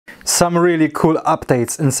some really cool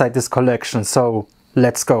updates inside this collection, so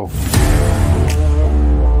let's go.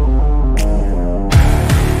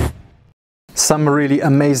 Some really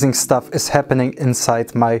amazing stuff is happening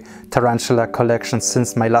inside my tarantula collection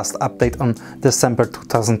since my last update on December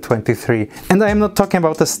 2023. And I am not talking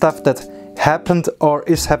about the stuff that happened or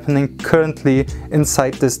is happening currently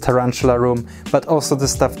inside this tarantula room, but also the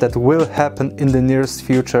stuff that will happen in the nearest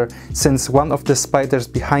future, since one of the spiders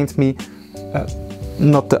behind me,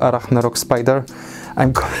 not the Arachnerock spider,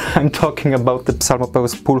 I'm talking about the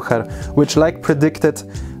Psalmopoeus pulcher, which, like predicted,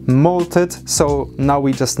 molted. So now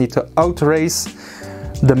we just need to outrace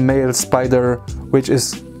the male spider, which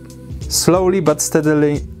is slowly but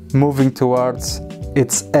steadily moving towards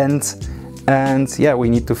its end. And yeah, we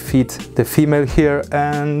need to feed the female here,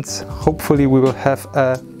 and hopefully we will have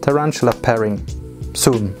a tarantula pairing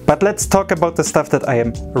soon. But let's talk about the stuff that I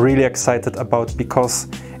am really excited about, because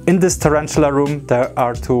in this tarantula room there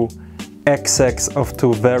are two eggs of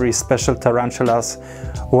two very special tarantulas,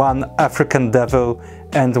 one African devil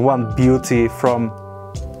and one beauty from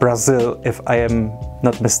Brazil, if I am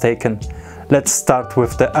not mistaken. Let's start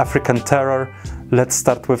with the African terror. Let's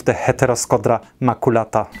start with the Heteroscodra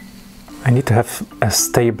maculata. I need to have a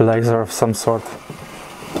stabilizer of some sort.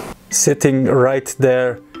 Sitting right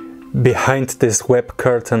there behind this web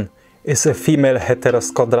curtain is a female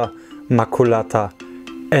Heteroscodra maculata,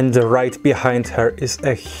 and right behind her is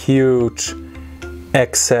a huge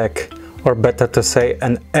egg sac, or better to say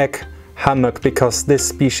an egg hammock, because this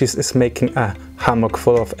species is making a hammock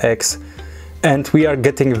full of eggs. And we are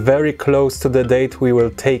getting very close to the date we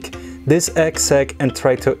will take this egg sac and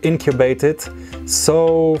try to incubate it.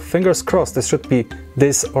 So fingers crossed, this should be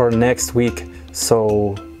this or next week.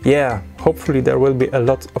 So yeah, hopefully there will be a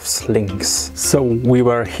lot of slings. So we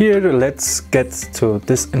were here, let's get to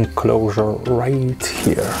this enclosure right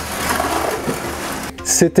here.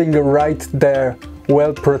 Sitting right there,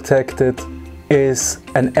 well protected, is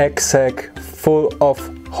an egg sac full of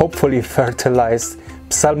hopefully fertilized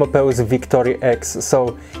Psalmopoeus victori eggs.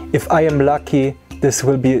 So if I am lucky, this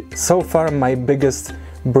will be so far my biggest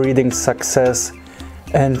breeding success.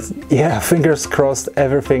 And yeah, fingers crossed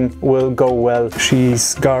everything will go well.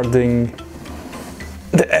 She's guarding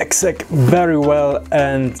the egg sac very well,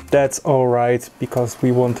 and that's alright, because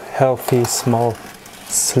we want healthy small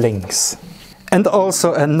slings. And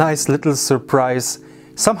also a nice little surprise,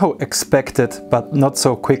 somehow expected but not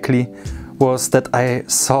so quickly, was that I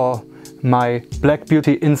saw my black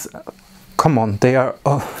beauty come on, they are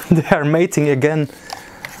mating again.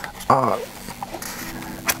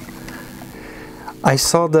 I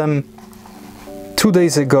saw them 2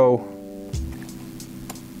 days ago,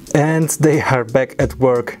 and they are back at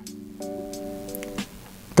work.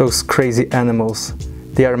 Those crazy animals.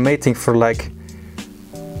 They are mating for like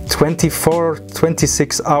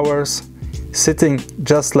 24-26 hours, sitting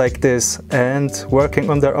just like this and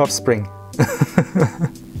working on their offspring.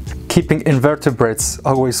 Keeping invertebrates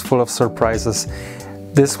always full of surprises.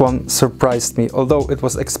 This one surprised me, although it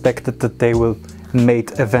was expected that they will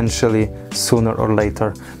mate eventually, sooner or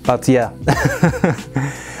later. But yeah.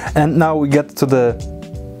 And now we get to the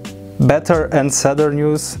better and sadder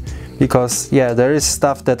news, because yeah, there is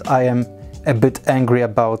stuff that I am a bit angry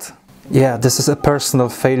about. Yeah, this is a personal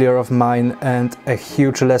failure of mine and a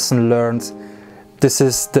huge lesson learned. This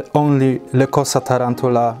is the only Lycosa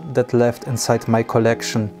tarantula that left inside my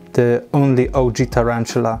collection, the only OG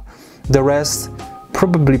tarantula. The rest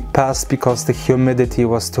probably passed because the humidity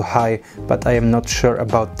was too high, but I am not sure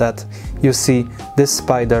about that. You see, this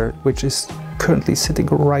spider, which is currently sitting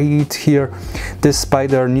right here, this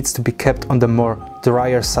spider needs to be kept on the more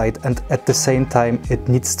drier side, and at the same time it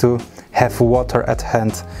needs to have water at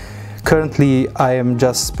hand. Currently I am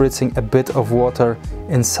just spritzing a bit of water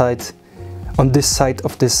inside on this side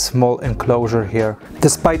of this small enclosure here.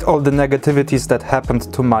 Despite all the negativities that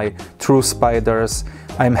happened to my true spiders,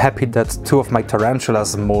 I'm happy that two of my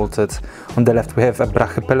tarantulas molted. On the left we have a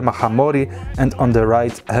Brachypelma hamorii, and on the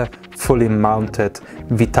right a fully mounted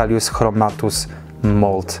Vitalius chromatus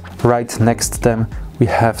molt. Right next to them we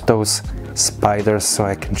have those spiders, so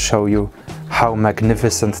I can show you how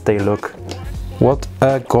magnificent they look. What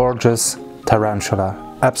a gorgeous tarantula.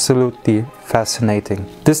 Absolutely fascinating.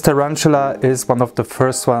 This tarantula is one of the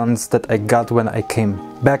first ones that I got when I came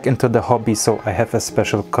back into the hobby, so I have a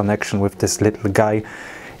special connection with this little guy.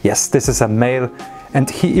 Yes, this is a male, and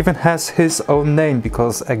he even has his own name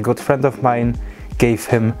because a good friend of mine gave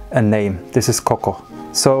him a name. This is Coco.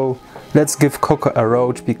 So let's give Coco a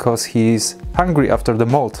roach because he's hungry after the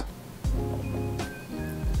molt.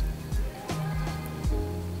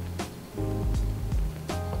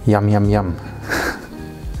 Yum, yum, yum.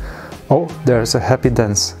 Oh, there's a happy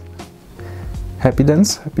dance. Happy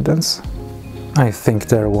dance, happy dance. I think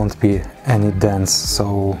there won't be any dance,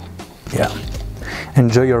 so yeah.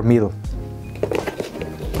 Enjoy your meal.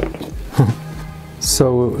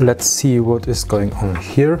 So let's see what is going on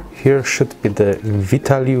here. Here should be the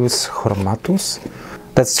Vitalius chromatus.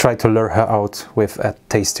 Let's try to lure her out with a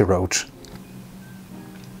tasty roach.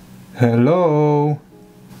 Hello?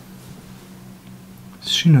 Is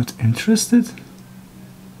she not interested?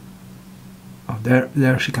 Oh,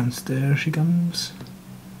 there she comes, there she comes.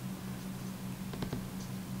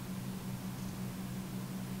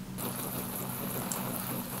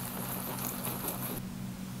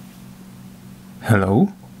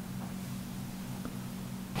 Hello?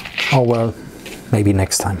 Oh well, maybe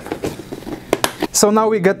next time. So now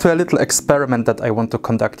we get to a little experiment that I want to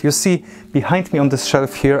conduct. You see, behind me on this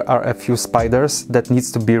shelf here are a few spiders that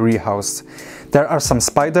needs to be rehoused. There are some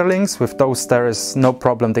spiderlings. With those there is no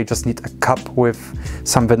problem, they just need a cup with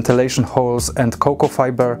some ventilation holes and cocoa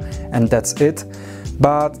fiber, and that's it.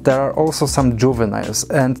 But there are also some juveniles,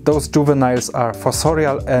 and those juveniles are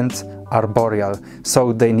fossorial and arboreal,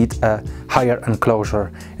 so they need a higher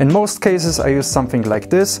enclosure. In most cases I use something like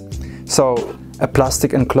this, so a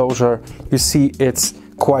plastic enclosure. You see, it's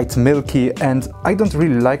quite milky and I don't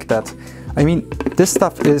really like that. I mean, this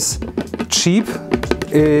stuff is cheap,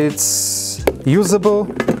 it's usable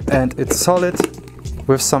and it's solid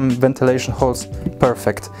with some ventilation holes,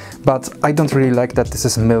 perfect. But I don't really like that this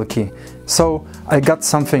is milky. So I got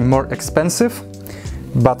something more expensive,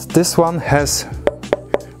 but this one has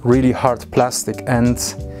really hard plastic, and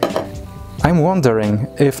I'm wondering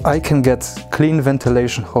if I can get clean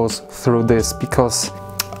ventilation holes through this, because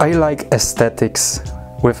I like aesthetics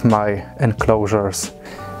with my enclosures.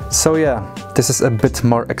 So yeah, this is a bit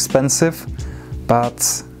more expensive,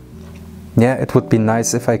 but yeah, it would be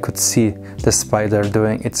nice if I could see the spider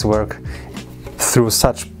doing its work through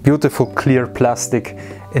such beautiful clear plastic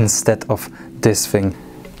instead of this thing.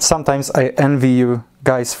 Sometimes I envy you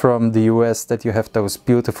guys from the US that you have those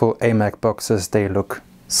beautiful AMAC boxes. They look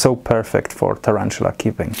so perfect for tarantula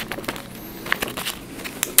keeping.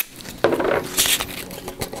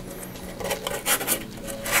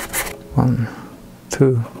 One,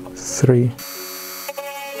 two, three.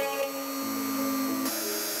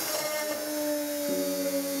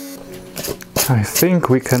 I think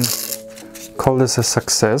we can call this a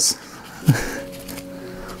success.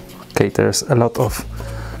 Okay, there's a lot of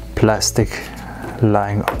plastic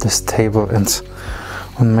lying on this table and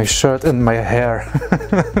on my shirt and my hair.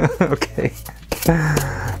 Okay.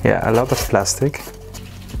 Yeah, a lot of plastic.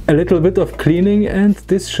 A little bit of cleaning and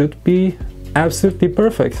this should be absolutely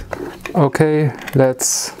perfect. Okay,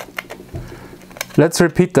 let's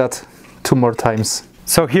repeat that 2 more times.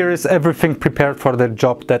 So here is everything prepared for the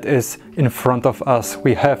job that is in front of us.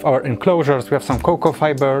 We have our enclosures, we have some cocoa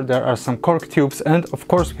fiber, there are some cork tubes, and of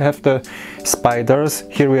course we have the spiders.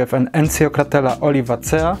 Here we have an Encyocratella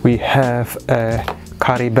olivacea, we have a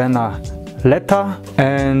Caribena laeta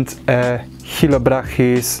and a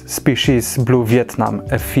Chilobrachys species Blue Vietnam,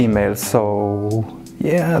 a female. So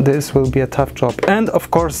yeah, this will be a tough job. And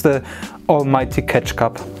of course the almighty catch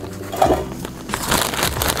cup.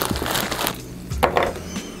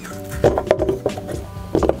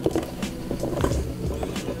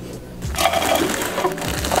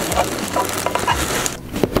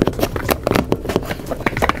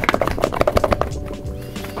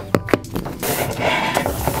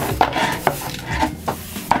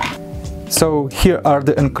 So here are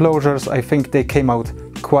the enclosures. I think they came out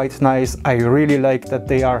quite nice. I really like that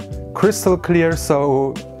they are crystal clear,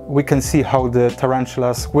 so we can see how the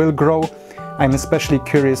tarantulas will grow. I'm especially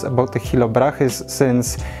curious about the Chilobrachys,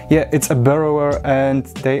 since yeah, it's a burrower and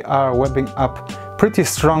they are webbing up pretty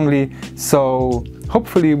strongly, so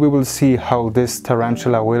hopefully we will see how this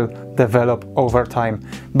tarantula will develop over time.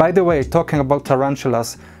 By the way, talking about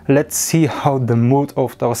tarantulas, let's see how the mood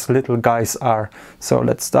of those little guys are. So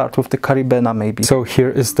let's start with the Caribena maybe. So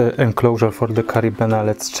here is the enclosure for the Caribena.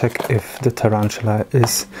 Let's check if the tarantula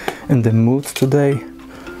is in the mood today.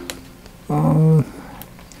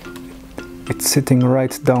 It's sitting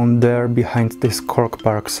right down there behind this cork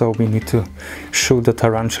bark, so we need to shoo the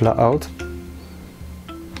tarantula out.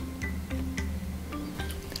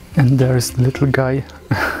 And there's the little guy.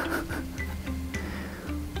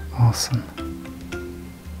 Awesome.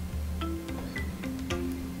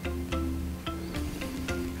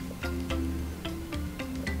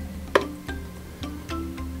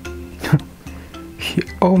 He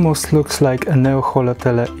almost looks like a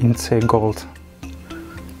Nhandu Ince gold.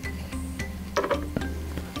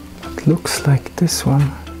 It looks like this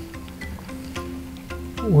one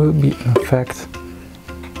will be in fact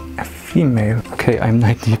a female. Okay, I'm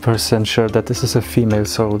 90% sure that this is a female,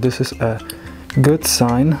 so this is a good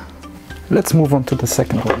sign. Let's move on to the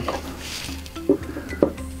second one.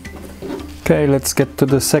 Okay, let's get to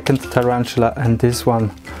the second tarantula, and this one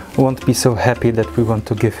won't be so happy that we want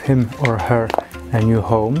to give him or her a new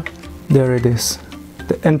home. There it is,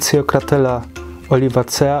 the Encyocratella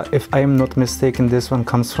olivacea. If I am not mistaken, this one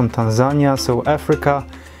comes from Tanzania, so Africa,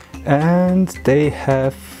 and they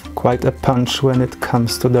have quite a punch when it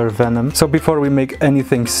comes to their venom. So before we make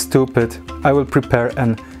anything stupid, I will prepare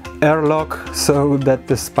an airlock so that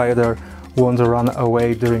the spider won't run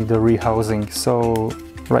away during the rehousing. So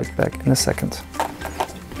right back in a second.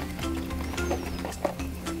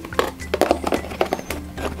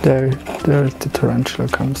 There the tarantula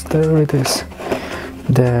comes. There it is.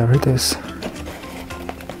 There it is.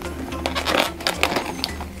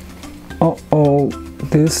 Oh,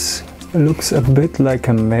 this looks a bit like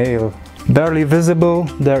a male. Barely visible,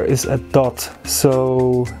 there is a dot,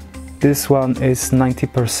 so this one is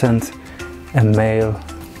 90% a male.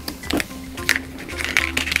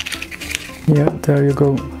 Yeah, there you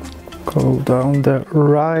go. Go down there,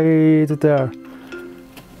 right there.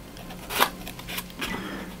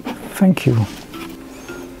 Thank you.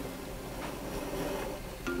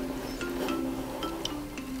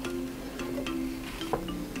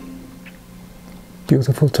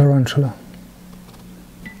 Beautiful tarantula.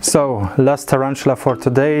 So, last tarantula for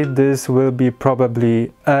today. This will be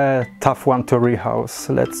probably a tough one to rehouse.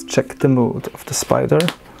 Let's check the mood of the spider.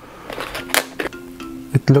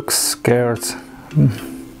 It looks scared,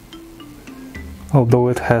 although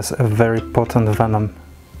it has a very potent venom,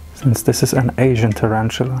 since this is an Asian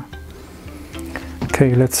tarantula.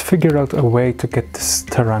 Okay, let's figure out a way to get this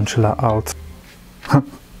tarantula out.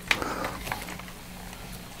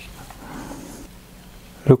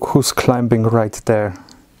 Look who's climbing right there.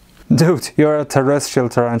 Dude, you're a terrestrial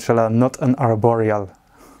tarantula, not an arboreal.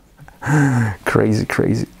 Crazy,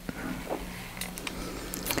 crazy.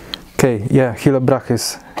 Okay, yeah,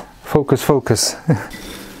 Chilobrachys. Focus, focus.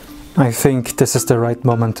 I think this is the right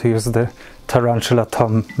moment to use the tarantula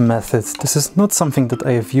tom method. This is not something that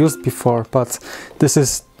I have used before, but this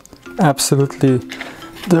is absolutely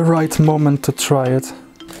the right moment to try it.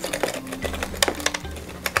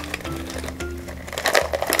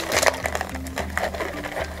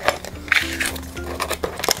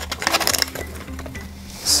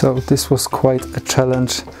 So this was quite a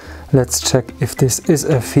challenge. Let's check if this is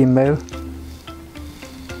a female.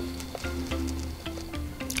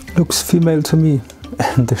 Looks female to me.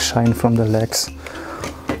 And the shine from the legs.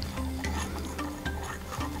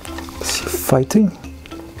 Is he fighting?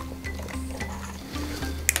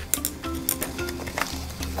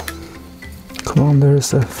 Come on, there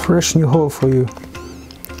is a fresh new hole for you.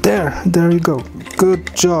 There you go.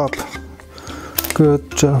 Good job.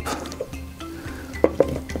 Good job.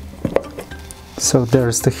 So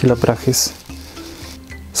there's the Chilobrachys.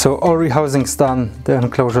 So all rehousing's done, the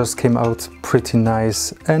enclosures came out pretty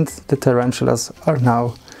nice, and the tarantulas are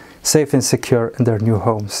now safe and secure in their new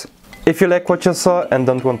homes. If you like what you saw and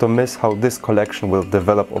don't want to miss how this collection will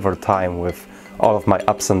develop over time with all of my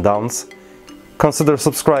ups and downs, consider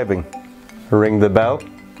subscribing, ring the bell,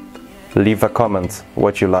 leave a comment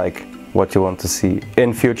what you like, what you want to see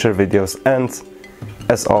in future videos, and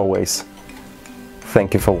as always,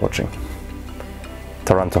 thank you for watching.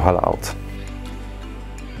 Tarantula out.